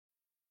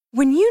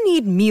When you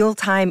need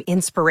mealtime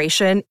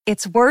inspiration,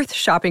 it's worth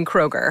shopping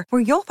Kroger,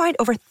 where you'll find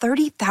over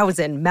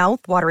 30,000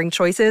 mouth-watering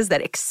choices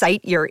that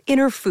excite your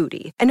inner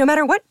foodie. And no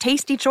matter what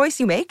tasty choice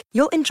you make,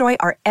 you'll enjoy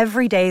our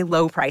everyday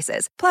low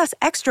prices, plus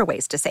extra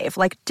ways to save,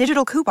 like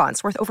digital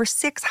coupons worth over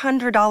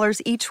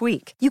 $600 each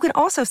week. You can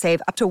also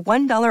save up to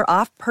 $1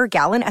 off per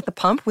gallon at the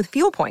pump with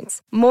fuel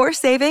points. More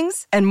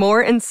savings and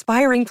more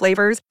inspiring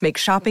flavors make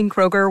shopping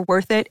Kroger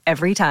worth it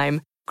every time.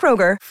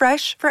 Kroger,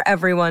 fresh for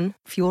everyone.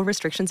 Fuel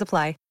restrictions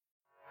apply.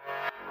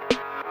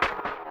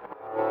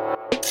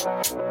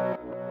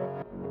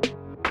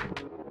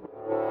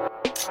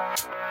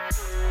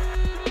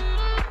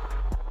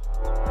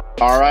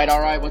 All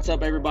right. What's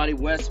up, everybody?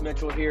 Wes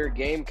Mitchell here,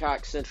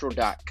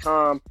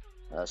 GamecockCentral.com.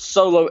 A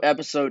solo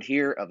episode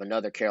here of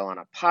another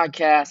Carolina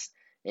podcast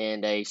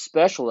and a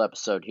special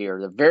episode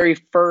here. The very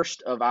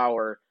first of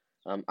our,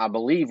 I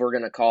believe we're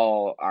going to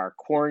call our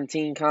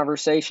quarantine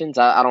conversations.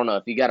 I don't know.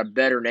 If you got a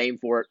better name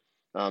for it,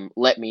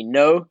 let me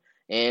know.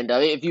 And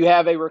if you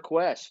have a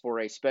request for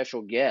a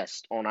special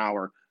guest on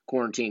our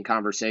quarantine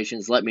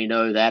conversations, let me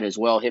know that as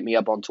well. Hit me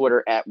up on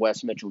Twitter at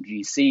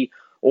WesMitchellGC.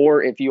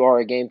 Or if you are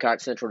a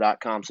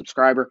GamecockCentral.com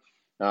subscriber,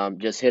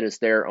 just hit us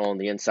there on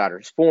the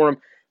Insiders Forum.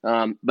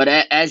 But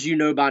as you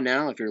know by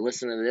now, if you're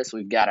listening to this,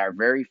 we've got our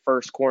very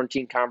first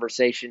quarantine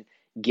conversation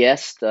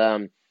guest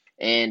and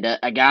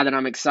a guy that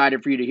I'm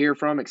excited for you to hear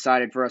from,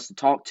 excited for us to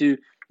talk to.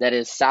 That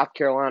is South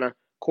Carolina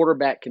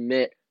quarterback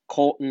commit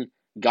Colton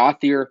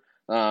Gauthier.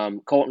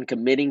 Colton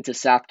committing to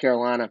South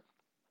Carolina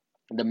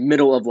the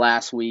middle of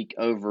last week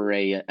over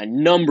a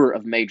number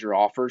of major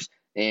offers.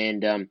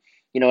 And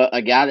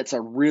a guy that's a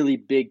really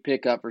big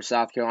pickup for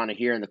South Carolina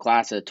here in the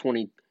class of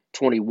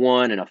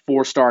 2021 and a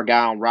four-star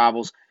guy on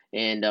Rivals.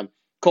 And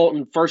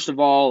Colton, first of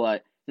all,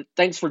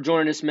 thanks for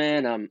joining us,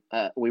 man.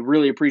 We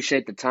really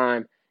appreciate the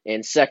time.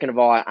 And second of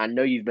all, I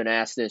know you've been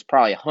asked this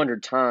probably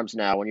 100 times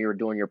now when you were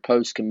doing your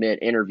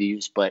post-commit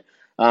interviews. But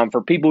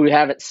for people who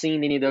haven't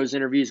seen any of those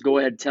interviews, go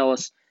ahead and tell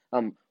us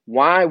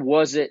why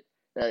was it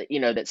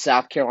that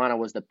South Carolina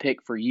was the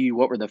pick for you?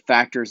 What were the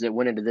factors that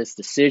went into this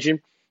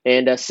decision?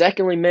 And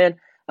secondly, man,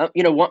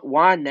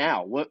 why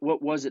now? What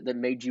was it that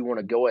made you want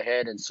to go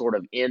ahead and sort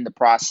of end the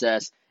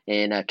process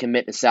and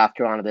commit to South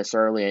Carolina this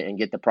early and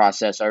get the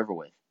process over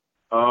with?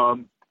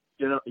 I've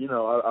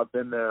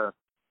been there.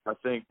 I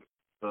think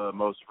the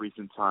most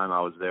recent time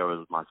I was there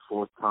was my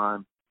fourth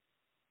time,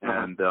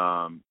 and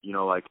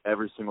like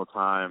every single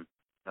time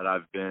that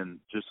I've been,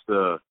 just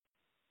the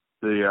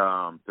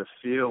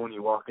feel when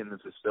you walk in the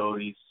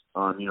facilities.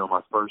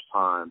 My first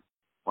time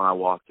when I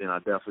walked in, I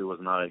definitely was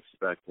not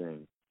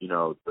expecting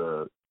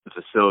the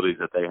facilities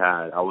that they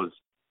had. I was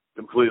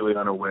completely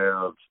unaware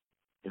of,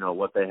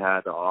 what they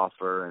had to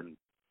offer. And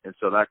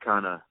so that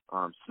kind of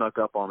snuck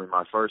up on me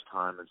my first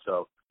time. And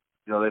so,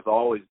 they've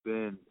always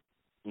been,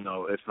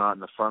 if not in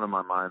the front of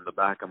my mind, the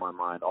back of my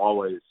mind,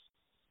 always,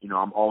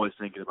 I'm always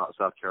thinking about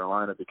South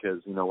Carolina because,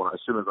 as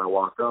soon as I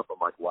walk up, I'm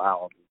like,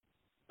 wow,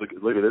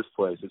 look at this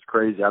place. It's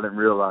crazy. I didn't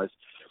realize.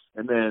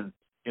 And then,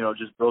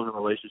 just building a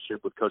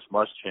relationship with Coach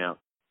Muschamp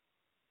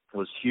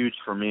was huge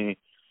for me.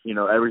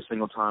 Every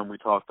single time we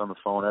talked on the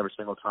phone, every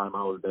single time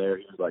I was there,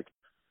 he was like,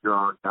 "You're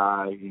our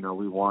guy.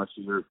 We want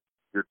you.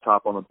 You're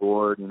top on the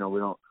board. We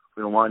don't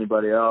want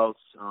anybody else.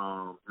 You're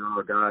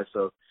our guy."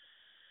 So,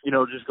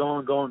 just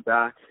going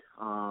back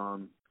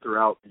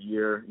throughout the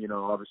year,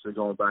 obviously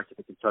going back to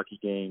the Kentucky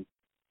game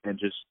and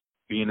just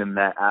being in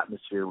that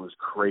atmosphere was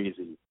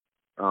crazy.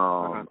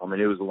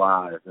 It was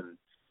live, and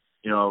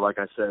like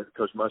I said,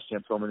 Coach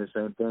Muschamp told me the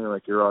same thing.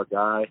 Like, you're our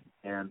guy,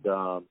 and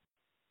I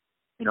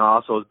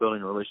also was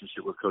building a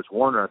relationship with Coach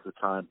Warner at the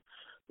time.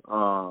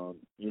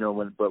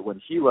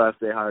 When he left,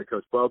 they hired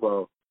Coach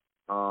Bobo.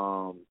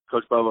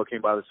 Coach Bobo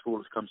came by the school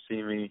to come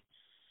see me,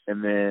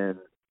 and then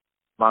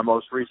my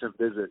most recent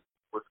visit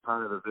was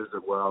kind of a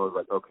visit where I was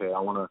like, okay, I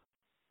want to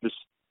just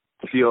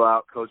feel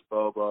out Coach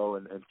Bobo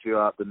and feel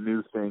out the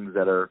new things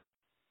that are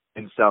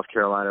in South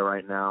Carolina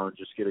right now, and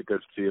just get a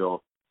good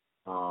feel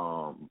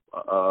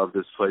of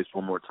this place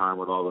one more time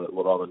with all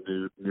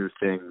the new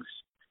things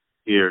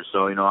here.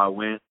 So I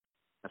went.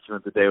 I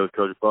spent the day with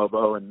Coach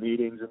Bobo and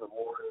meetings in the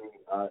morning.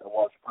 I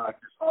watched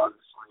practice,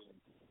 obviously.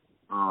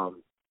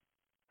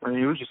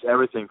 It was just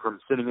everything from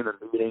sitting in the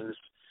meetings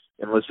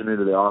and listening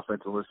to the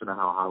offense and listening to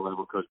how high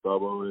level Coach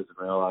Bobo is and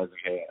realizing,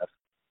 hey, if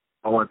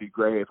I want to be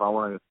great, if I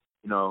want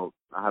to,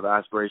 I have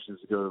aspirations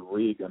to go to the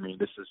league.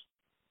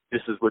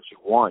 This is what you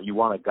want. You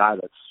want a guy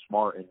that's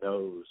smart and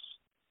knows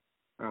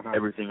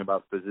everything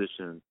about the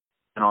position.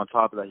 And on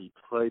top of that, he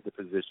played the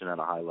position at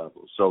a high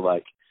level. So,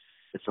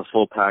 it's a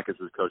full package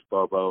with Coach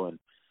Bobo. And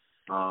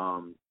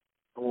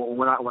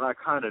when I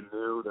kind of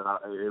knew that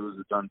it was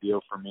a done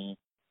deal for me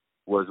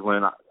was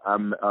when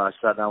I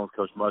sat down with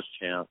Coach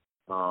Muschamp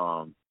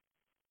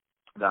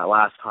that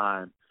last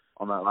time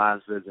on that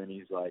last visit, and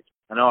he's like,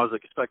 I know I was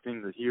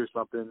expecting to hear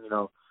something,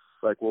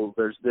 well,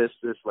 there's this,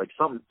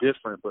 something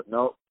different, but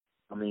no.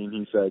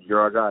 He said, you're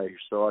our guy. You're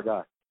still our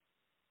guy.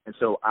 And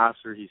so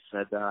after he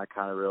said that, I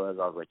kind of realized,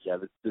 I was like, yeah,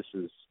 this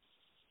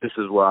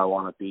is where I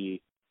want to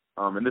be.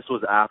 And this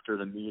was after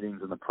the meetings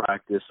and the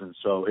practice, and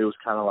so it was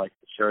kind of like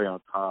the cherry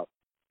on top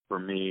for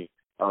me.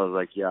 I was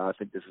like, yeah, I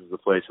think this is the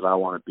place that I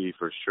want to be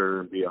for sure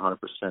and be 100%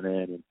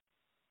 in.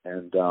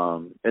 And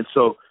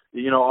so,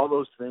 all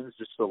those things,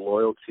 just the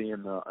loyalty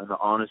and the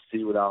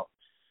honesty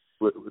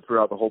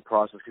throughout the whole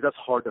process, because that's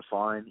hard to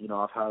find.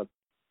 I've had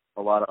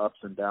a lot of ups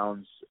and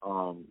downs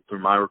through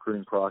my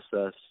recruiting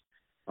process.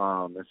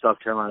 And South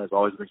Carolina has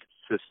always been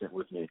consistent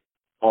with me.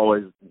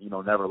 Always,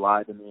 never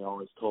lied to me.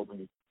 Always told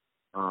me,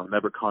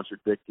 never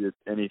contradicted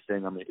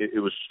anything. I mean,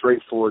 it was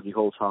straightforward the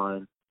whole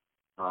time,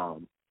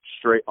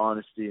 straight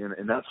honesty,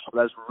 and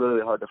that's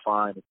really hard to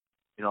find.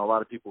 A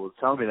lot of people would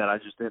tell me that. I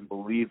just didn't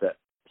believe that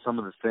some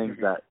of the things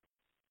that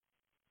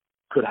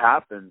could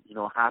happen,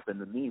 happened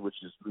to me, which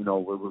is, it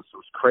was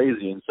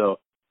crazy. And so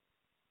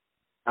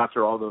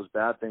after all those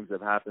bad things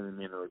that happened to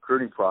me in the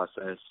recruiting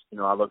process,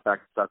 I look back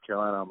at South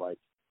Carolina, I'm like,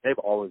 they've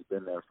always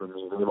been there for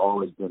me. They've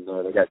always been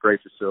there. They got great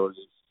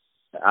facilities,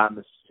 the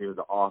atmosphere,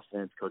 the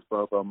offense, Coach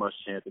Bobo,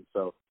 Muschamp. And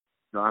so,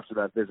 after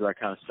that visit, I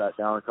kind of sat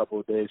down a couple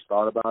of days,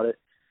 thought about it.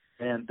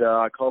 And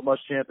I called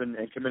Muschamp and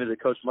committed to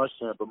Coach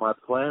Muschamp. But my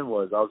plan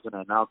was I was going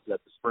to announce it at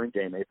the spring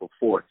game, April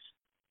 4th.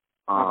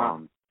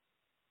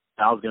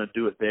 I was going to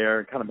do it there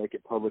and kind of make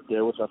it public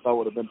there, which I thought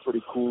would have been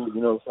pretty cool,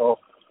 with all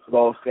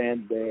the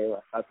fans there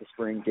at the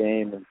spring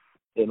game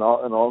and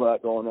all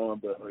that going on.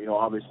 But,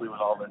 obviously with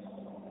all this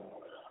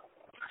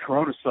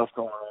Corona stuff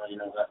going on,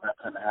 that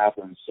couldn't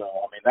happen. So,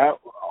 I mean,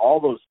 all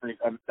those things,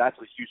 that's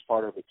a huge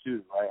part of it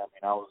too, right? I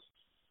mean, I was,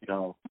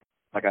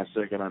 like I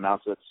said, going to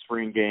announce it at the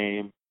spring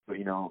game, but,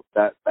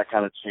 that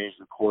kind of changed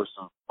the course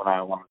of when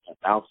I wanted to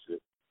announce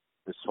it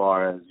as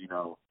far as,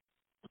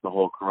 the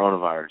whole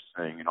coronavirus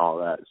thing and all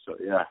that. So,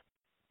 yeah.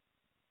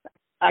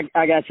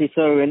 I got you.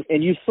 So,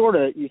 and you sort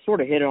of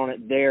hit on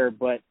it there,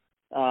 but,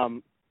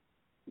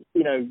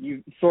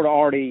 you sort of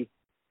already,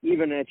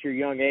 even at your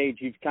young age,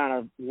 you've kind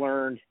of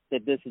learned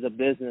that this is a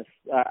business,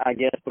 I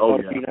guess,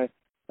 because,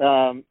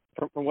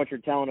 from what you're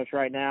telling us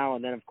right now.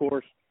 And then, of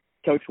course,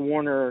 Coach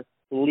Warner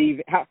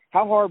leaving. How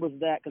hard was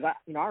that? Because,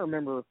 I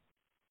remember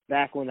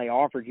back when they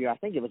offered you, I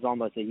think it was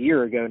almost a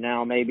year ago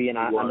now, maybe, and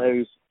I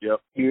know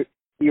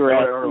you were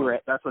early.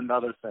 That's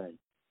another thing.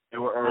 They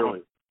were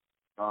early.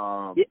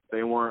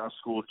 They weren't a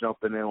school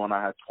jumping in when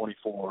I had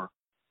 24.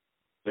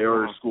 They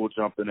were a school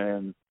jumping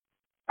in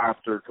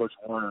after Coach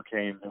Warner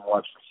came and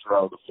watched me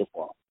throw the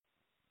football.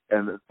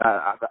 And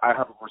I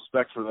have a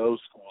respect for those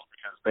schools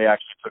because they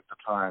actually took the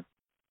time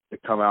to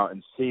come out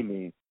and see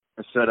me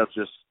instead of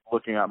just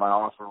looking at my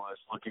offer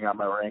list, looking at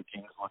my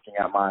rankings, looking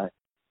at my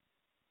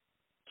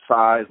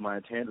size, my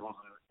intangibles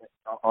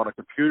on a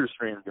computer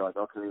screen and be like,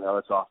 okay,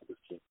 let's offer this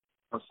kid.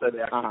 Instead,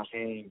 they actually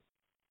came.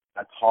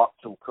 I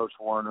talked to Coach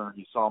Warner.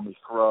 He saw me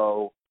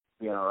throw.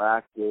 We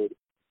interacted.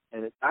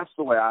 And that's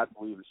the way I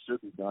believe it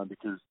should be done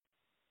because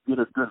you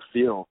get a good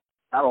feel,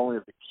 not only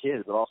of the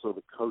kids, but also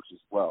the coach as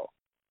well.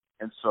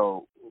 And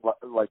so,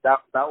 like, that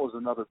was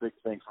another big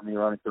thing for me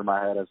running through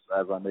my head as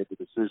I made the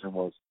decision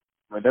was,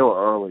 I mean, they were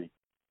early.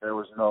 There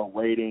was no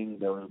waiting.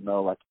 There was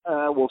no, like,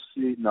 we'll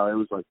see. No, it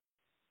was like,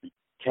 he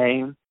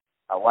came.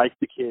 I like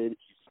the kid.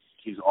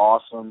 He's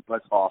awesome.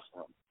 Let's offer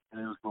him.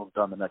 And it was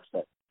done the next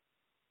day.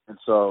 And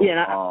so,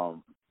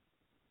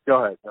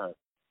 go ahead.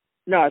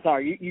 No,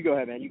 sorry. You go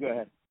ahead, man. You go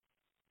ahead.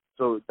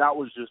 So that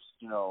was just,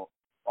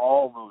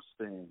 all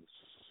those things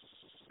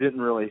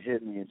didn't really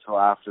hit me until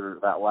after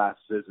that last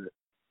visit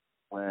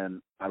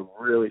when I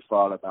really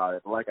thought about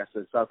it. But like I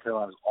said, South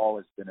Carolina's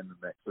always been in the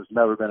mix. There's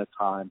never been a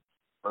time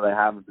where they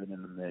haven't been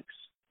in the mix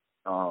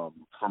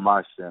from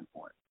my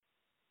standpoint.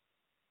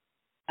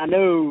 I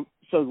know,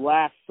 so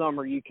last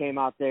summer you came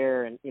out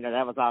there, and,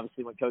 that was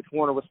obviously when Coach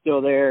Warner was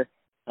still there.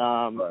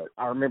 Right.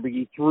 I remember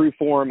you threw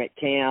for him at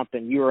camp,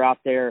 and you were out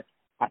there,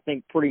 I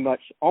think, pretty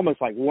much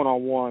almost like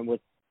one-on-one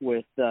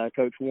with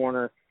Coach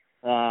Warner.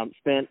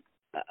 Spent,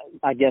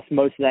 I guess,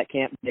 most of that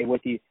camp day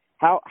with you.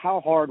 How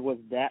hard was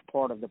that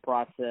part of the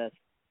process,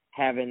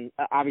 having,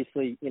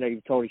 obviously,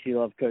 you've told us you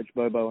love Coach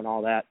Bobo and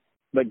all that,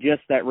 but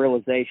just that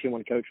realization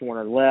when Coach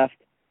Warner left,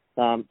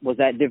 was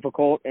that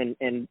difficult?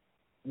 And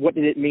what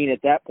did it mean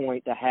at that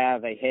point to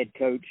have a head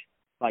coach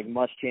like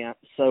Muschamp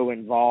so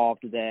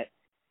involved that,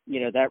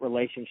 that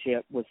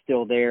relationship was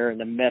still there and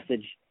the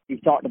message,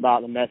 you've talked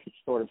about the message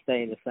sort of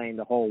staying the same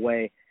the whole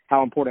way.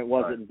 How important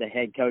was it that the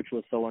head coach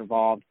was so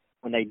involved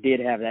when they did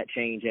have that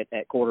change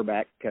at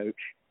quarterback coach?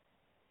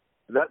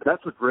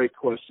 That's a great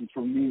question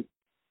for me.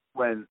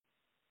 When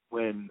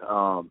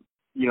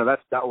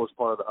that was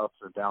part of the ups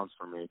and downs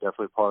for me,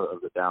 definitely part of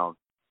the down.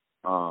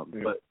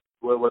 But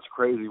what's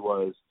crazy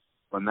was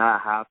when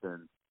that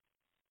happened,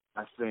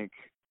 I think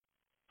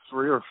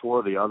 3 or 4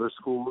 of the other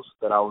schools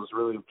that I was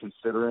really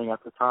considering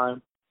at the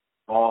time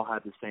all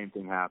had the same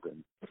thing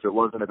happen. If it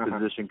wasn't a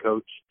position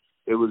coach,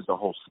 it was the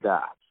whole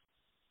staff.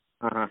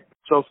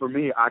 So for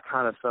me, I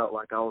kind of felt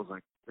like I was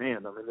like,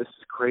 man, I mean, this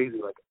is crazy.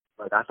 Like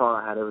I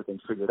thought I had everything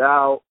figured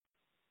out,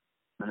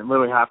 and it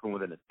literally happened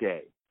within a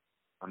day.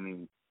 I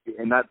mean,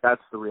 and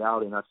that's the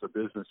reality, and that's the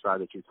business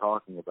side that you're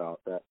talking about.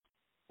 That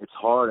it's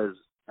hard as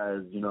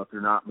if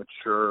you're not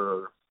mature,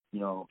 or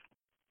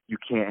you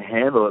can't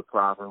handle it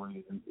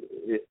properly,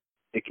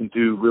 it can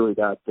do really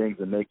bad things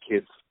and make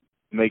kids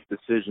make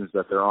decisions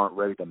that they aren't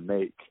ready to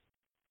make.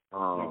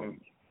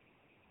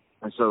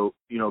 And so,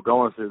 you know,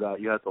 going through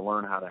that, you have to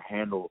learn how to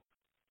handle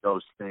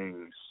those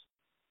things,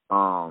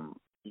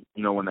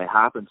 you know, when they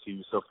happen to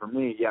you. So for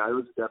me, yeah, it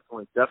was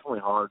definitely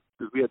hard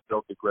because we had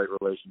built a great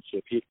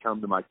relationship. He'd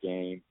come to my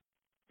game.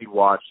 He'd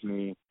watch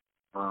me.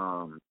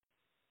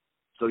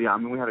 So, yeah, I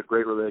mean, we had a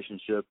great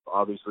relationship.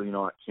 Obviously, you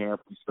know, at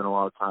camp, we spent a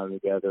lot of time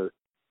together.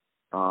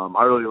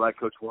 I really like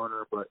Coach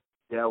Warner, but,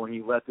 yeah, when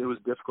he left, it was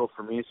difficult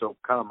for me. So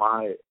kind of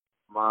my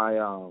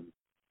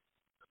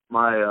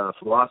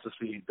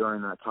philosophy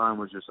during that time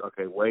was just,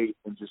 okay, wait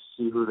and just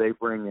see who they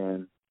bring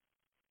in.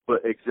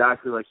 But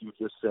exactly like you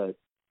just said,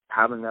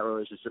 having that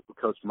relationship with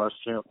Coach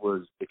Muschamp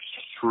was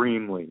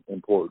extremely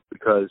important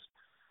because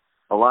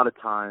a lot of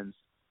times,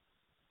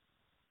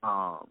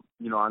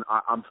 you know,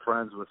 I'm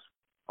friends with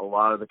a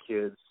lot of the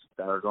kids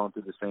that are going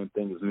through the same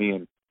thing as me,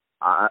 and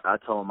I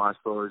tell them my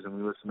stories and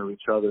we listen to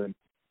each other. And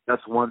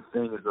that's one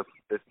thing is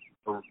if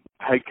the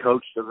head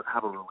coach doesn't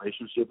have a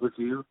relationship with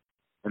you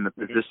and the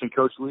position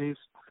coach leaves,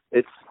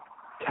 it's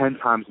 10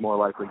 times more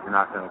likely you're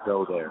not going to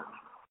go there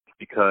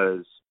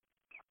because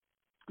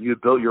you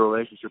built your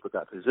relationship with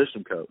that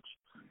position coach,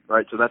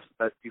 right? So that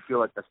you feel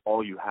like that's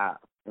all you have.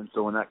 And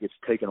so when that gets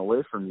taken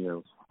away from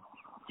you,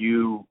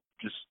 you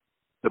just,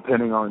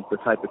 depending on the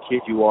type of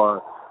kid you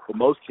are, but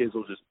most kids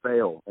will just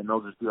fail and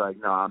they'll just be like,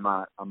 no, I'm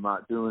not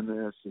doing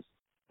this.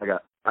 I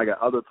got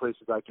other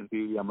places I can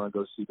be. I'm going to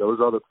go see those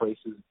other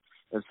places.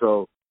 And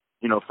so,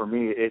 you know, for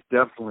me, it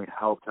definitely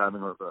helped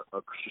having a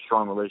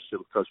strong relationship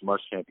with Coach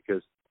Muschamp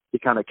because he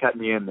kind of kept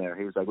me in there.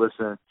 He was like,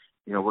 listen,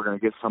 you know, we're going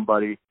to get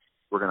somebody.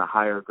 We're going to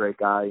hire a great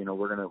guy. You know,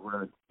 we're going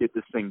to get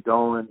this thing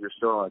going. You're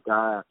still a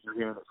guy. You're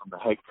hearing it from the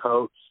head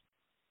coach.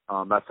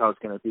 That's how it's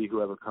going to be,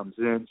 whoever comes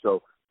in.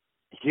 So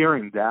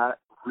hearing that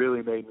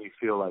really made me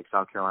feel like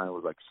South Carolina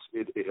was like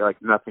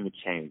like nothing had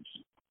changed.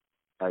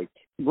 Like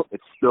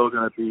it's still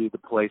going to be the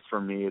place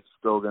for me. It's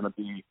still going to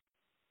be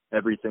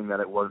everything that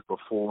it was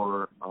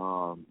before.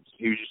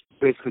 He was just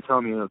basically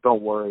telling me, you know,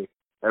 don't worry,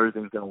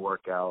 everything's going to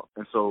work out.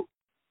 And so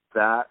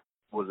that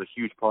was a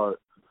huge part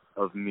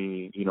of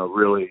me, you know,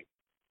 really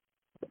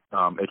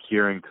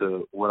adhering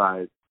to what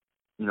I,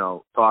 you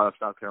know, thought of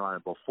South Carolina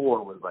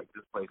before was like,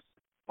 this place is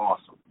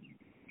awesome.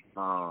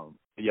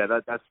 Yeah,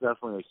 that's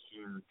definitely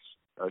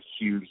a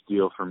huge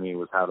deal for me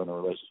was having a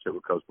relationship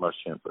with Coach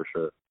Muschamp for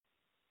sure.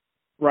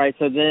 Right.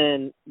 So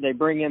then they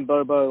bring in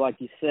Bobo, like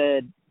you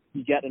said.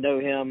 You got to know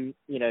him.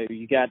 You know,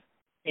 you got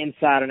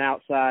inside and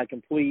outside,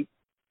 complete,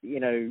 you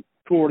know,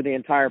 tour of the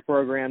entire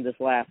program this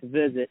last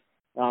visit.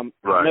 Right.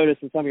 I've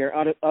noticed in some of your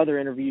other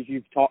interviews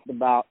you've talked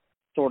about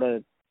sort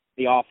of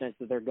the offense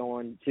that they're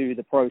going to,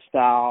 the pro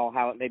style,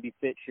 how it maybe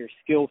fits your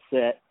skill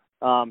set.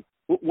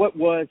 What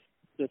was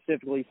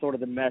specifically sort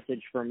of the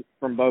message from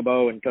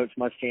Bobo and Coach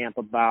Muschamp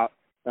about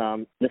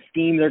the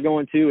scheme they're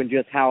going to and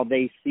just how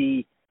they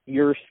see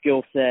your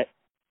skill set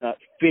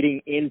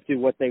fitting into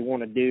what they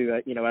want to do,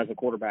 you know, as a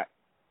quarterback?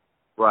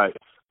 Right.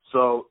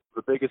 So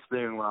the biggest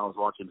thing when I was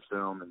watching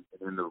film and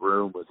in the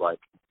room was like,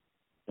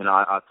 you know,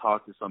 I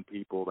talked to some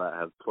people that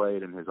have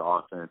played in his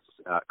offense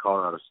at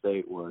Colorado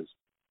State was,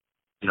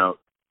 you know,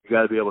 you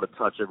got to be able to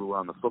touch everywhere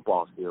on the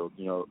football field.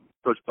 You know,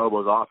 Coach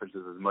Bobo's offense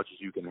is as much as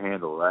you can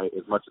handle, right?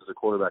 As much as a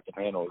quarterback can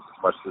handle is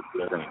as much as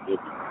they're going to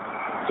give you.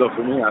 So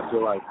for me, I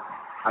feel like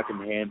I can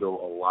handle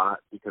a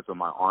lot because of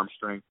my arm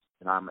strength,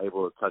 and I'm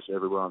able to touch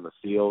everywhere on the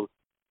field.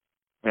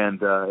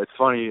 And it's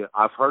funny,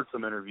 I've heard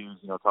some interviews,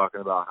 you know,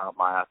 talking about how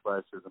my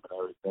athleticism and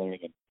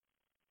everything,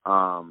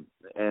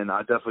 and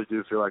I definitely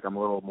do feel like I'm a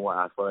little more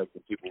athletic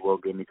than people will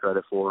give me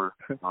credit for.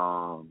 You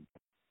know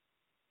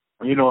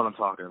what I'm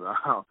talking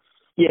about.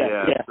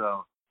 Yeah.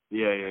 So,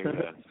 yeah.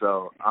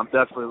 So I'm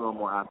definitely a little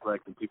more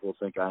athletic than people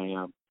think I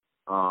am.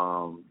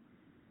 And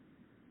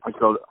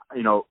so,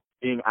 you know,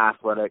 being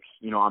athletic,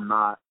 you know, I'm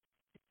not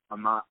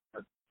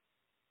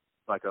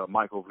like a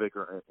Michael Vick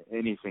or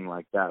anything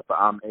like that, but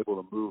I'm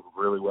able to move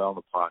really well in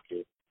the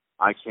pocket.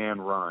 I can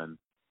run.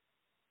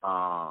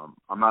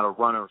 I'm not a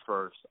runner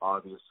first,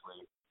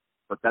 obviously,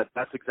 but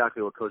that's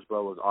exactly what Coach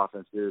Bobo's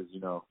offense is, you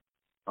know,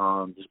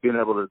 just being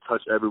able to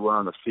touch everywhere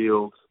on the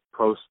field,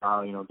 pro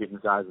style, you know, getting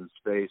guys in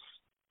space,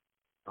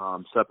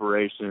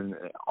 separation,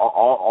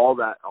 all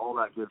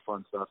that good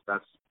fun stuff.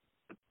 That's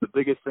the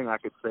biggest thing I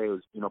could say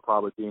was, you know,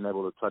 probably being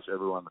able to touch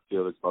everyone on the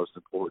field is most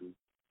important.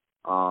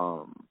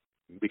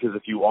 Because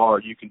if you are,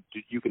 you can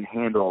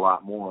handle a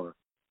lot more,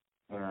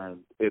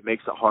 and it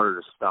makes it harder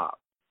to stop.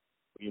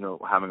 You know,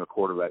 having a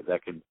quarterback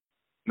that can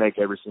make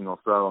every single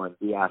throw and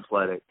be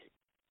athletic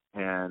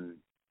and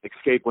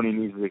escape when he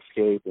needs to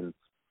escape and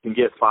can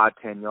get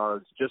 5-10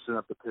 yards just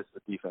enough to piss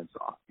the defense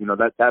off. You know,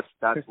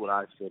 that's what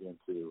I fit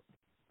into.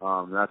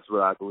 That's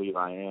what I believe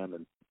I am,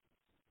 and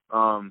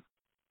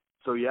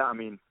so yeah, I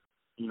mean,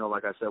 you know,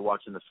 like I said,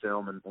 watching the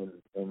film and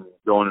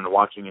going and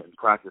watching it in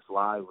practice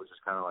live was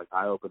just kind of like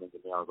eye-opening to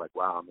me. I was like,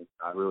 wow, I mean,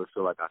 I really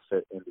feel like I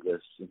fit into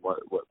this and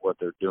what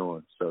they're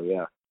doing. So,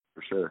 yeah,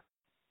 for sure.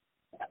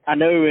 I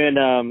know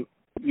in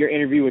your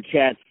interview with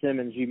Chad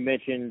Simmons, you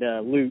mentioned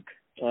Luke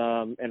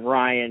and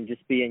Ryan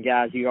just being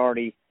guys you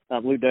already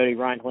Luke Doty,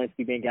 Ryan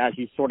Hilinski being guys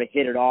you sort of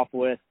hit it off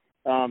with.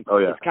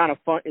 It's kind of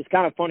fun. It's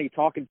kind of funny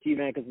talking to you,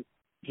 man, because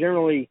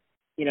generally,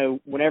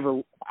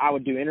 whenever I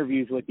would do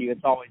interviews with you,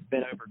 it's always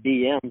been over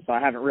DM, so I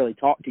haven't really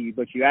talked to you.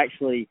 But you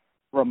actually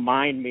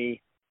remind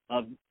me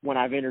of when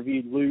I've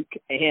interviewed Luke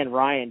and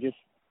Ryan. Just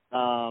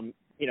the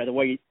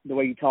way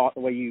you talk, the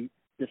way you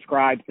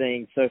describe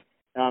things. So,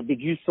 did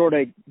you sort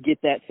of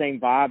get that same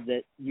vibe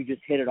that you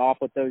just hit it off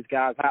with those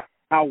guys?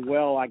 How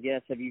well, I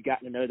guess, have you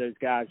gotten to know those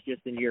guys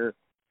just in your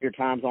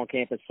times on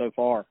campus so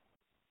far?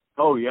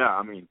 Oh yeah,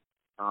 I mean,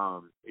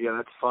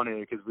 that's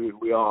funny because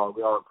we all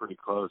are pretty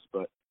close.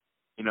 But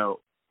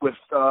with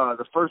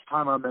the first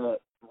time I met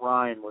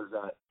Ryan was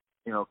at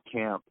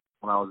camp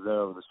when I was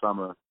there over the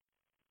summer,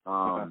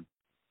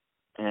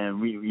 and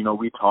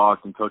we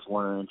talked, and Coach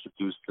Warner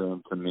introduced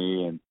him to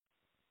me,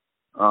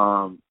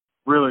 and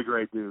really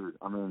great dude.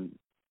 I mean,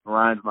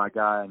 Ryan's my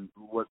guy, and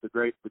what the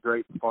great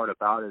part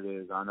about it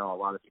is, I know a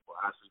lot of people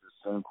ask me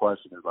the same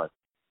question, is like,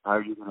 how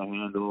are you going to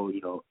handle,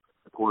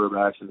 the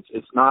quarterbacks? And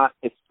it's not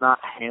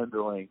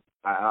handling.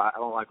 I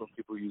don't like when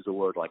people use the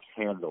word like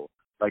handle,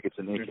 like it's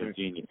an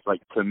inconvenience.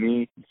 Like to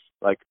me,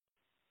 like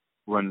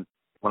when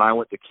I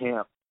went to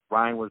camp,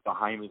 Ryan was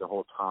behind me the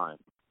whole time,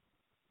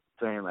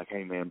 saying like,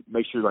 hey man,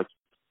 make sure like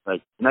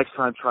next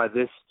time try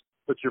this.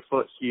 Put your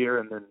foot here,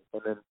 and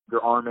then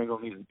your arm angle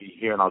needs to be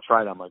here, and I'll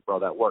try it. I'm like, bro,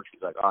 that works.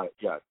 He's like, all right,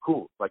 yeah,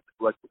 cool. Like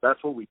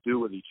that's what we do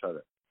with each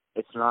other.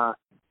 It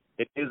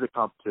is a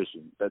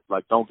competition. That's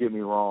like, don't get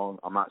me wrong.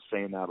 I'm not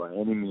saying that by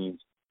any means.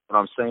 What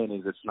I'm saying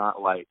is it's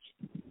not like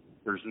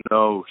there's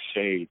no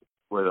shade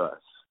with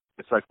us.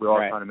 It's like we're all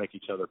trying to make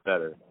each other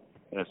better.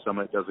 And if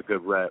somebody does a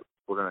good rep,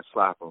 we're going to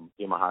slap them,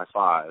 give them a high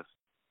five,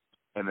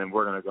 and then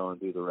we're going to go and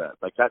do the rep.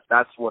 Like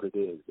that's what it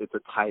is. It's a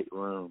tight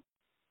room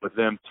with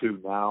them too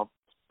now.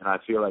 And I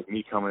feel like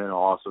me coming in will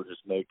also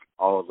just make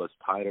all of us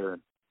tighter.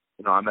 And,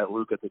 I met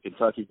Luke at the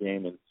Kentucky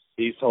game, and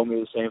he told me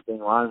the same thing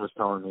Ryan was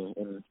telling me.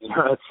 And,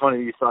 it's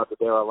funny you thought that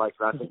they were alike,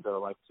 but I think they're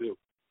alike too.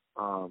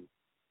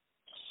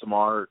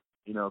 Smart,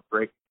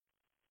 great,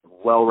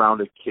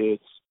 well-rounded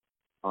kids,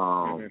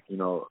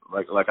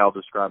 like I'll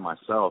describe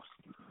myself.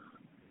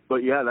 But,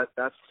 yeah,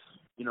 that's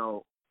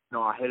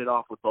I hit it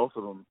off with both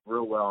of them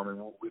real well. I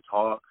mean, we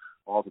talk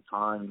all the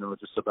time,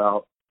 just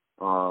about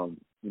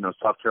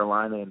South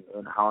Carolina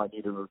and how I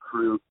need to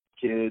recruit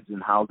kids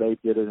and how they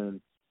did it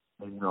and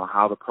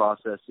how the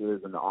process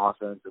is and the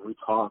offense. And we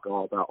talk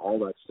all about all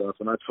that stuff.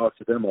 And I talk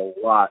to them a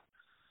lot,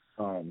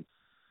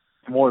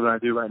 more than I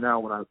do right now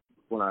when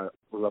I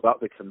was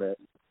about to commit,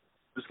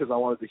 just because I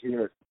wanted to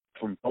hear it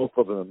from both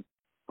of them.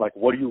 Like,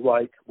 what do you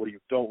like? What do you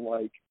don't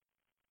like?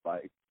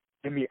 Like,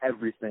 give me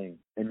everything.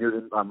 And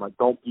I'm like,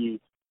 don't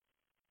be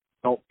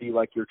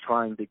like you're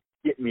trying to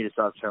get me to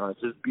South Carolina.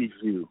 Just be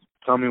you.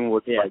 Tell me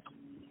what's like.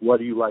 What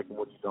do you like and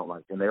what you don't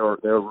like? And they're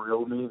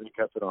real with me. They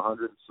kept it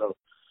 100. So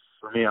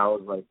for me, I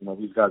was like,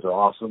 these guys are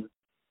awesome.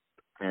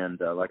 And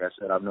like I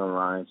said, I've known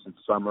Ryan since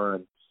summer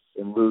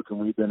and Luke, and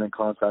we've been in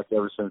contact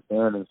ever since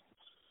then.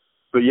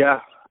 But yeah,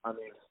 I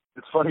mean,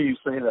 it's funny you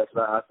say that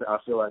because I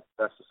feel like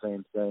that's the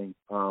same thing.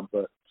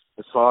 But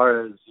as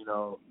far as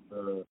how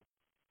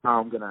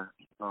I'm gonna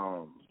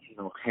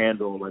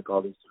handle like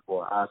all these people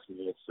are asking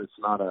me, it's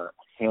not a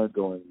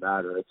handling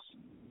matter.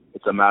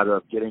 It's a matter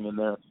of getting in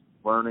there,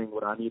 learning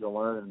what I need to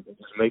learn, and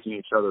just making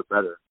each other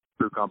better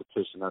through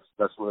competition.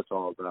 That's what it's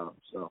all about.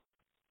 So.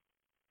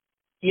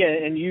 Yeah,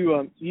 and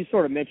you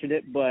sort of mentioned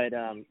it, but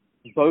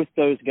both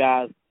those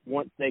guys,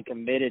 once they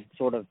committed,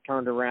 sort of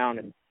turned around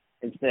and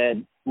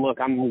said, look,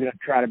 I'm going to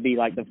try to be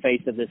like the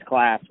face of this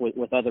class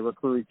with other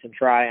recruits and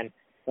try and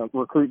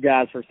recruit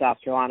guys for South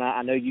Carolina.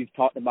 I know you've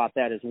talked about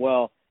that as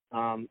well.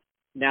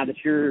 Now that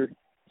you're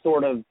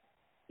sort of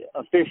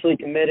officially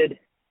committed,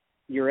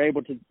 you're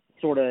able to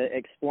sort of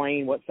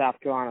explain what South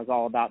Carolina is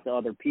all about to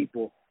other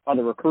people,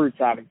 other recruits,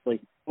 obviously.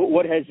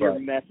 What has your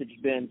message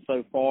been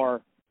so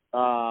far?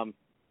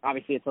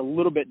 Obviously, it's a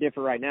little bit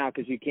different right now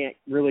because you can't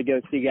really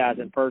go see guys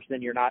in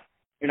person. You're not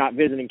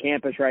visiting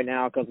campus right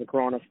now because of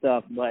Corona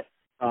stuff. But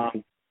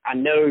I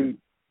know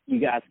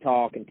you guys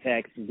talk and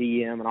text and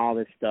DM and all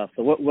this stuff.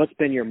 So what's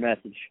been your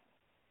message?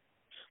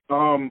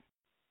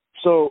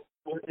 So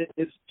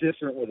it's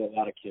different with a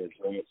lot of kids,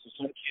 right? So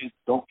some kids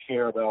don't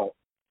care about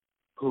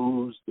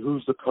who's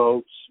the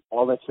coach.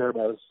 All they care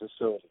about is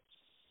facilities,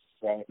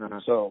 right? Mm-hmm.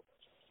 So,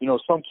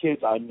 some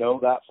kids, I know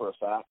that for a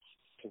fact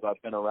because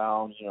I've been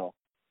around,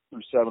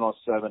 through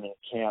 7-on-7 and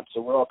camp.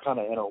 So we're all kind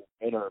of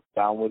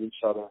bound with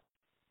each other.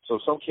 So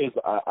some kids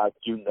I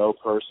do know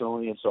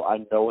personally, and so I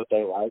know what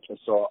they like, and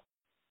so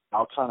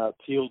I'll kind of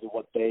appeal to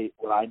what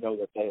I know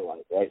that they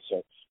like, right?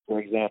 So, for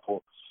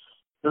example,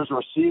 there's a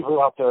receiver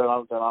out there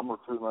that I'm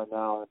recruiting right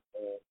now, and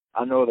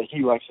I know that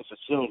he likes the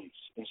facilities,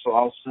 and so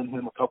I'll send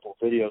him a couple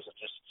of videos of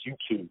just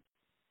YouTube,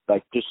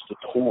 like just the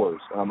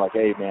tours, and I'm like,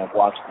 hey, man,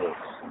 watch this,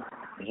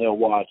 and he'll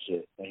watch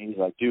it, and he's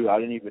like, dude, I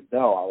didn't even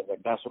know. I was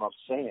like, that's what I'm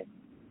saying.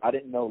 I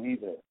didn't know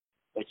either.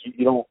 Like,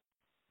 you don't,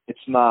 it's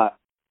not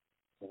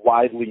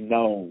widely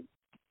known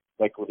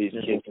like with these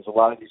kids, because a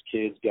lot of these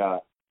kids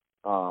got,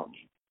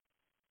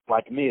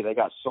 like me, they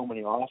got so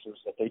many offers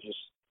that they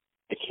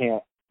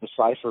can't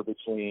decipher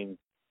between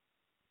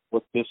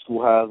what this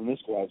school has and this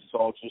school has. It's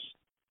all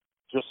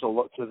just a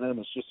look to them.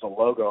 It's just a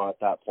logo at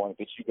that point,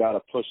 but you got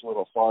to push a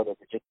little farther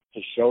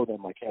to show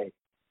them, like, hey,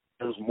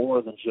 there's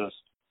more than just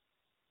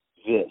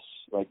this.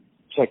 Like,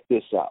 check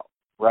this out,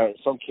 right?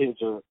 Some kids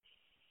are,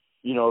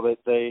 you know, that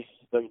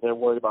they're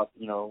worried about,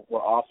 you know,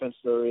 what offense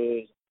there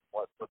is,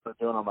 what they're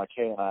doing. I'm like,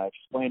 hey, and I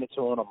explain it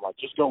to them. I'm like,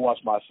 just go watch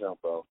my film,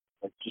 bro.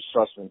 Like, just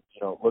trust me.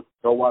 You know, look,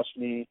 go watch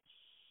me.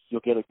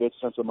 You'll get a good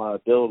sense of my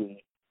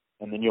ability,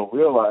 and then you'll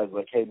realize,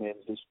 like, hey, man,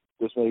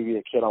 this may be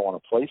a kid I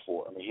want to play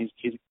for. I mean,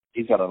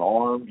 he's got an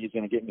arm. He's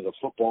going to get me the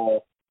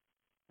football.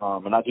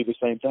 And I do the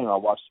same thing.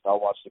 I'll watch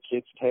the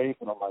kids' tape,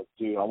 and I'm like,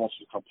 dude, I want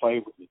you to come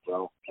play with me,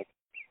 bro. Like,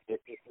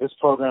 this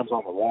program's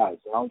on the rise,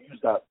 and I'll use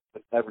that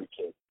with every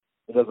kid.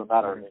 It doesn't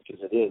matter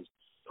because it is.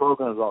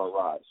 Programs are on the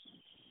rise.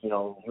 You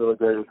know, really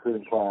great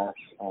recruiting class,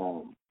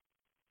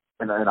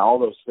 and all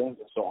those things.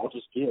 And so I'll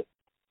just get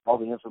all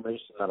the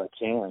information that I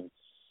can,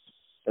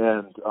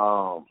 and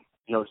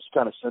you know, just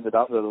kind of send it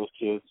out to those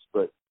kids.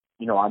 But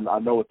you know, I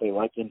know what they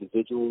like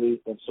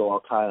individually, and so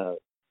I'll kind of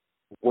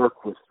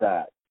work with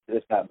that,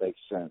 if that makes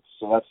sense.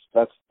 So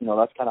that's you know,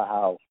 that's kind of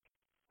how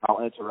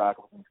I'll interact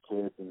with these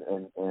kids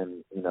and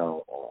you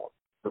know,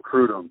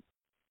 recruit them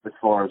as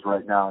far as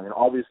right now. And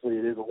obviously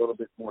it is a little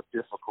bit more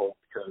difficult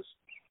because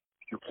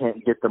you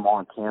can't get them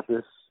on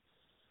campus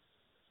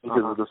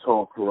because of this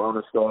whole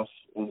Corona stuff.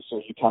 And so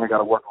you kind of got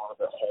to work a little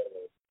bit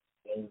harder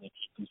and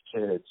keep these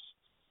kids,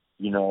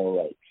 you know,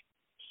 like,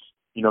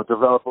 you know,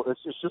 develop.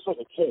 It's just like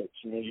a coach.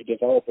 You know, you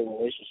develop a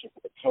relationship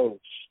with a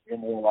coach, you're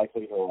more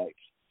likely to, like,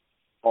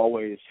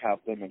 always have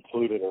them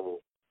included or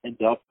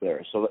end up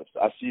there. So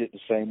I see it the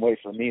same way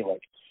for me.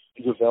 Like,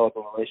 you develop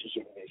a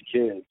relationship with these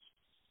kids,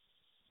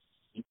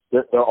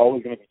 they're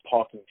always going to be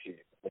talking to you.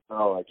 Like,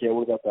 oh, like, yeah,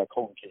 what about that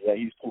Colton kid? Yeah,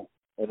 he's cool.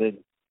 And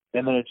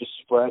then it just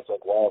spreads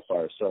like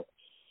wildfire. So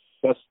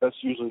that's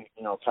usually,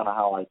 you know, kind of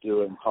how I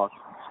do it and talk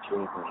to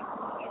these kids.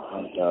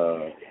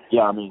 And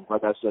yeah, I mean,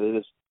 like I said, it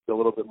is a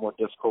little bit more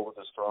difficult with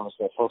this Corona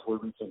stuff. Hopefully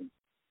we can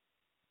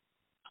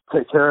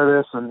take care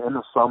of this, and in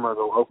the summer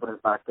they'll open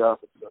it back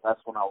up. And so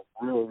that's when I'll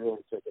really,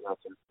 really take it up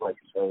and, like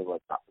you say,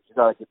 like, you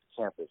got to get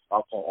to campus.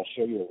 I'll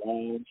show you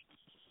around.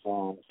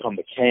 Come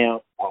to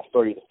camp, I'll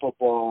throw you the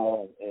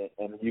football,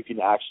 and you can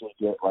actually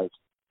get, like,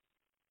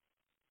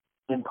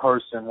 in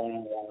person,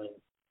 one-on-one,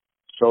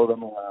 show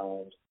them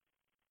around,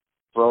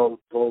 throw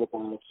the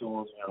ball to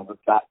them, you know. But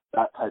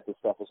that type of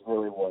stuff is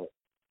really what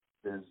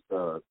is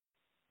the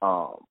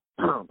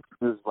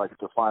is like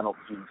the final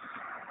piece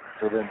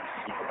for them to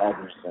see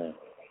everything,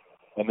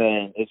 and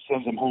then it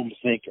sends them home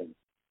thinking.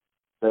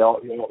 They all,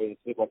 you know,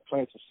 it like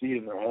plants a seed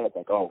in their head,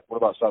 like, oh, what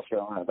about South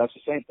Carolina? That's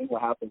the same thing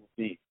that happened with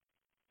me.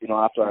 You know,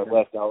 after I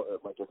left out,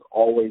 like, it's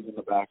always in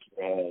the back of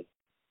your head,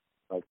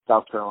 like,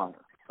 South Carolina.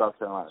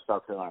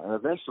 And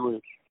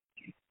eventually,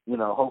 you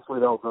know, hopefully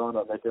they'll end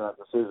up making that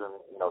decision,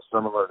 you know,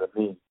 similar to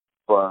me.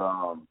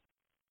 But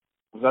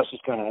that's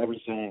just kind of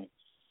everything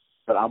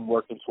that I'm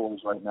working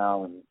towards right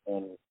now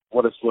and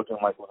what it's looking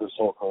like with this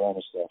whole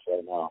Corona stuff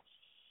right now.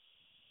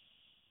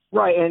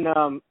 Right,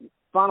 and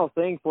final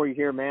thing for you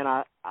here, man,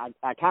 I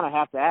kind of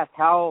have to ask,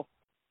 how,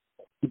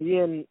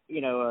 being,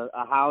 you know,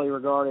 a highly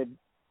regarded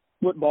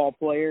football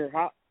player,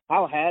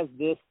 how has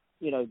this,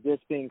 you know, this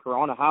being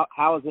Corona, how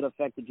has it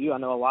affected you? I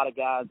know a lot of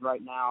guys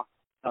right now,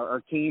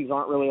 our teams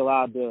aren't really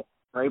allowed to,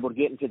 are able to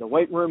get into the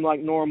weight room like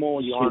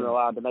normal. You aren't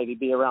allowed to maybe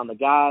be around the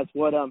guys.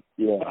 What have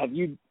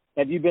you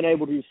been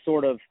able to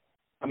sort of,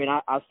 I mean,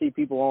 I see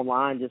people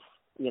online just,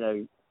 you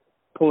know,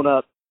 pulling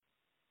up,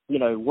 you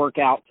know,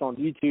 workouts on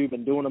YouTube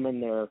and doing them in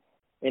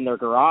their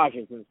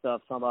garages and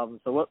stuff, some of them.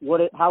 So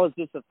how has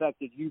this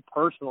affected you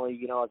personally,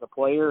 you know, as a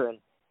player, and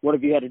what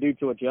have you had to do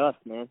to adjust,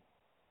 man?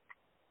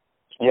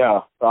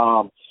 Yeah.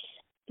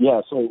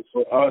 So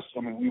for us,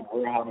 I mean,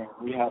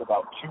 we had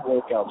about 2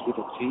 workouts with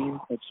the team,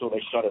 and so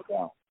they shut it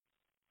down.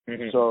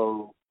 Mm-hmm.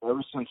 So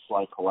ever since,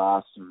 like,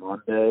 last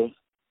Monday,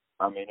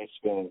 I mean, it's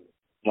been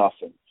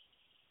nothing.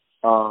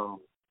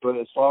 But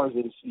as far as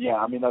it is, yeah,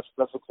 I mean, that's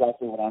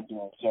exactly what I'm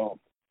doing. So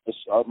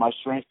my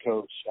strength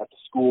coach at the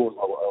school is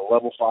a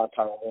level 5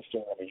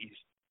 powerlifter. I mean,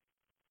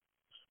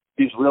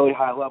 he's a really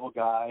high level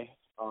guy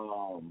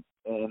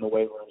in the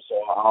weight room. So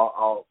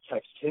I'll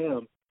text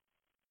him,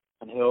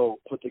 and he'll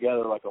put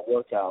together, like, a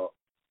workout,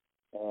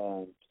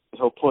 and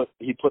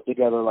he put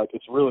together, like,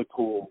 it's really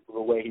cool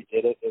the way he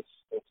did it. It's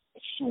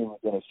extremely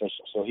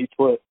beneficial. So he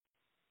put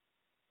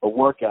a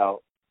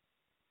workout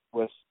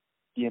with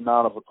the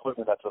amount of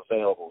equipment that's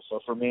available. So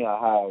for me, I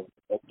have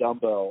a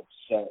dumbbell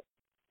set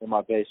in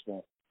my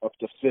basement up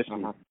to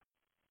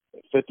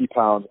 50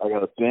 pounds. I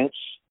got a bench,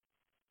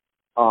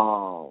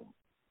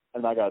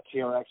 and I got a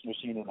TRX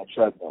machine and a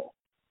treadmill,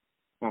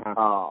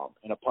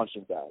 and a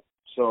punching bag.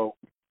 So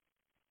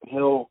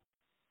he'll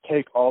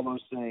take all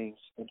those things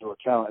into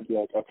account and be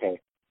like, okay,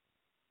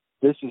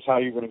 this is how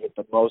you're going to get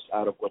the most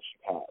out of what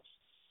you have.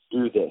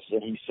 Do this.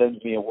 And he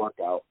sends me a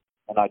workout,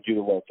 and I do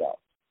the workout.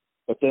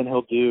 But then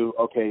he'll do,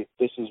 okay,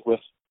 this is with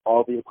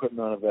all the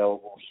equipment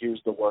available.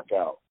 Here's the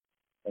workout.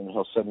 And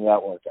he'll send me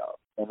that workout.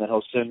 And then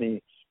he'll send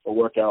me a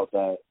workout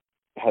that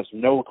has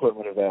no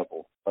equipment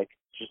available, like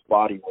just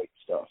body weight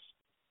stuff.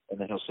 And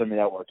then he'll send me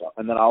that workout.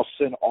 And then I'll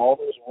send all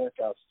those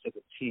workouts to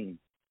the team.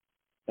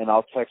 And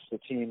I'll text the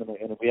team,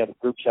 and we have a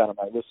group chat. I'm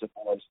like, listen,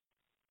 boys,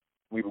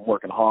 we've been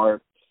working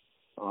hard.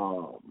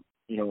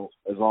 You know,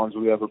 as long as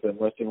we've ever been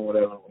lifting or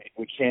whatever,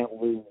 we can't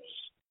lose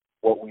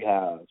what we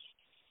have.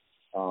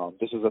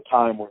 This is a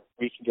time where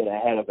we can get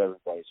ahead of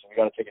everybody, so we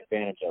got to take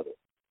advantage of it.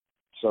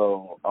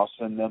 So I'll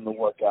send them the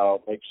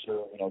workout, make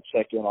sure, you know,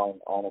 check in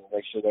on them,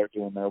 make sure they're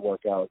doing their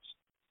workouts.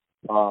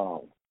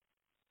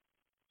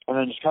 And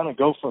then just kind of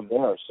go from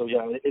there. So,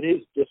 yeah, it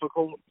is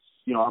difficult.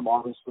 You know, I'm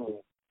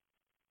obviously,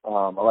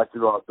 I like to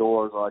go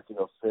outdoors. I like to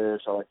go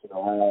fish. I like to go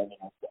home. You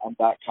know, I'm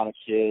that kind of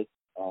kid.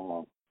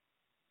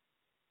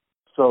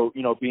 So,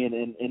 you know, being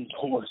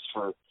indoors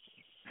for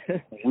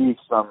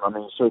weeks, I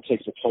mean, it sure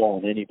takes a toll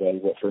on anybody.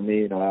 But for me,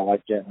 you know, I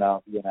like getting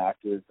out, being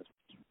active,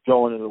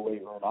 going to the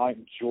weight room. I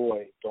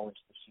enjoy going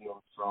to the field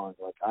and throwing.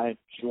 Like, I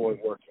enjoy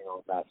working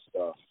on that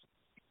stuff.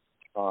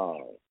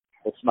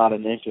 It's not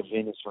an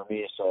inconvenience for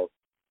me, so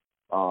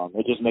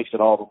it just makes it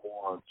all the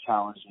more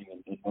challenging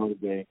and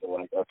motivating to,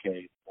 like,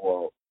 okay,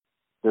 well,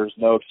 there's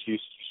no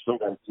excuse. You still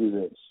got to do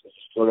this. You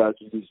still got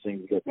to do these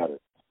things to get better.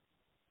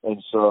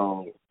 And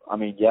so, I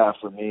mean, yeah,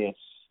 for me,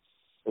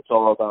 it's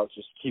all about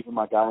just keeping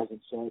my guys in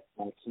sync,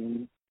 my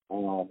team,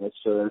 make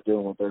sure they're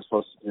doing what they're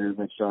supposed to do,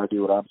 make sure I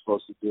do what I'm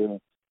supposed to do,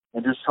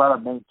 and just try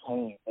to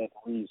maintain at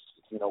least,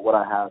 you know, what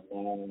I have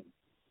now.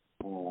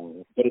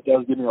 But it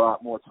does give me a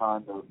lot more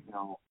time to, you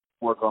know,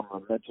 work on the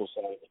mental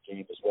side of the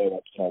game as well,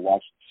 like, you know,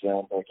 watching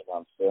film, breaking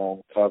down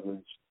film,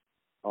 coverage.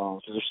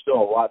 So there's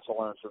still a lot to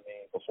learn for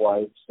me before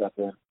I step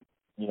in,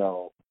 you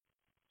know,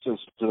 to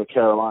the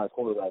Carolina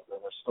quarterback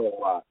room. There's still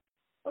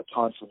a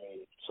ton for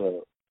me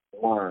to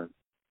learn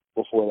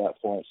before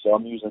that point. So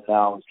I'm using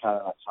now as kind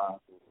of that time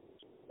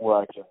where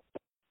I can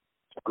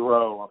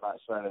grow on that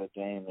side of the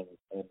game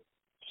and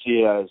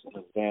see it as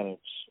an advantage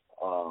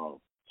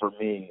for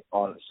me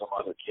on some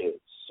other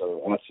kids.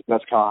 So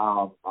that's kind of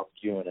how I'm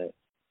viewing it.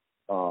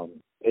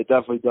 It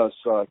definitely does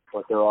suck,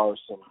 but there are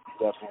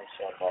definitely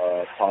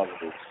some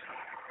positives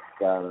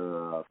that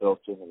are built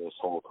into this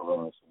whole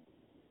corona thing.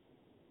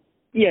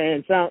 Yeah,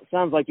 and it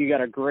sounds like you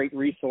got a great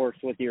resource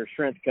with your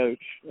strength coach,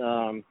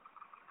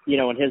 you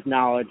know, and his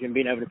knowledge and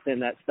being able to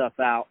send that stuff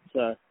out.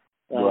 So,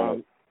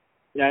 Right.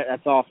 Yeah,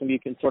 that's awesome. You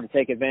can sort of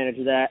take advantage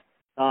of that.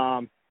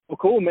 Well,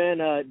 cool, man.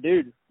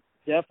 Dude,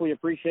 definitely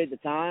appreciate the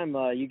time.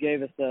 You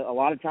gave us a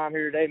lot of time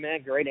here today,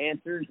 man. Great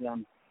answers.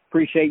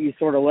 Appreciate you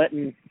sort of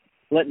letting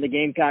the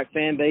Gamecock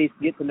fan base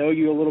get to know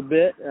you a little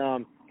bit.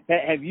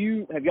 Have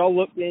y'all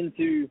looked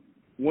into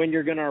when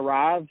you're going to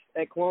arrive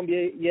at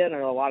Columbia yet? I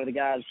know a lot of the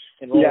guys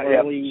enroll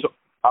early. So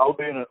I'll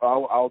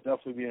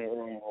definitely be in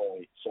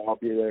early, so I'll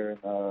be there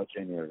in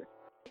January.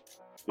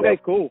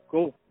 Okay,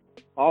 cool.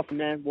 Awesome,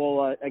 man.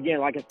 Well, again,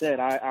 like I said,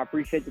 I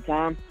appreciate the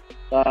time.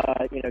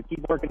 You know,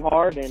 keep working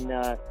hard,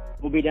 and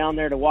we'll be down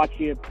there to watch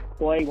you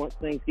play once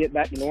things get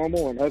back to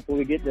normal, and hopefully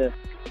we get to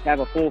have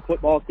a full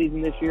football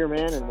season this year,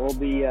 man, and we'll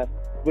be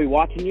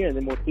watching you, and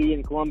then we'll see you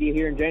in Columbia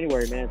here in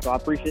January, man. So I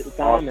appreciate the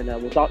time, awesome.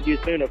 And we'll talk to you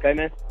soon, okay,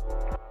 man?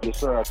 Yes,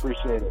 sir. I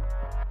appreciate it.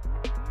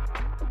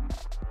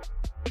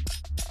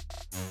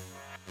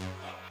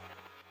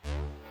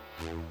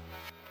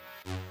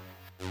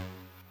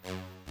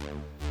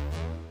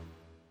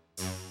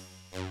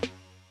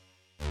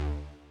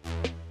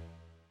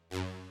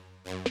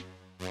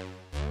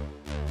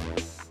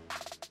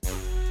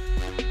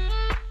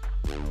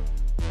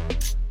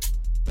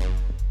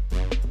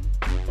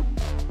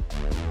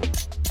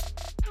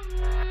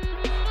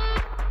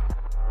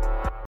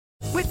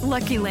 With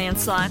Lucky Land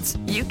Slots,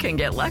 you can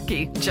get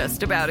lucky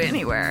just about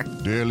anywhere.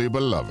 Dearly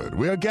beloved,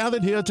 we are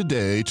gathered here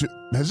today to...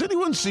 Has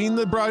anyone seen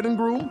the bride and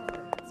groom?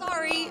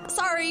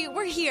 Sorry,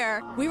 we're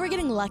here. We were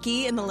getting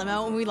lucky in the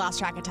limo and we lost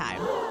track of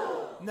time.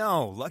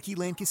 No, Lucky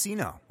Land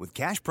Casino, with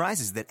cash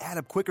prizes that add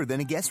up quicker than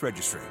a guest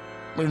registry.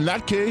 In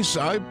that case,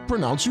 I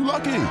pronounce you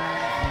lucky.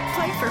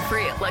 Play for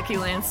free at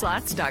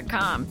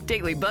LuckyLandSlots.com.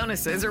 Daily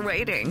bonuses are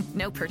waiting.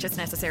 No purchase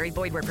necessary.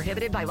 Void where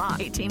prohibited by law.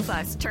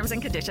 18+. Terms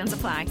and conditions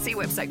apply. See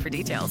website for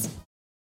details.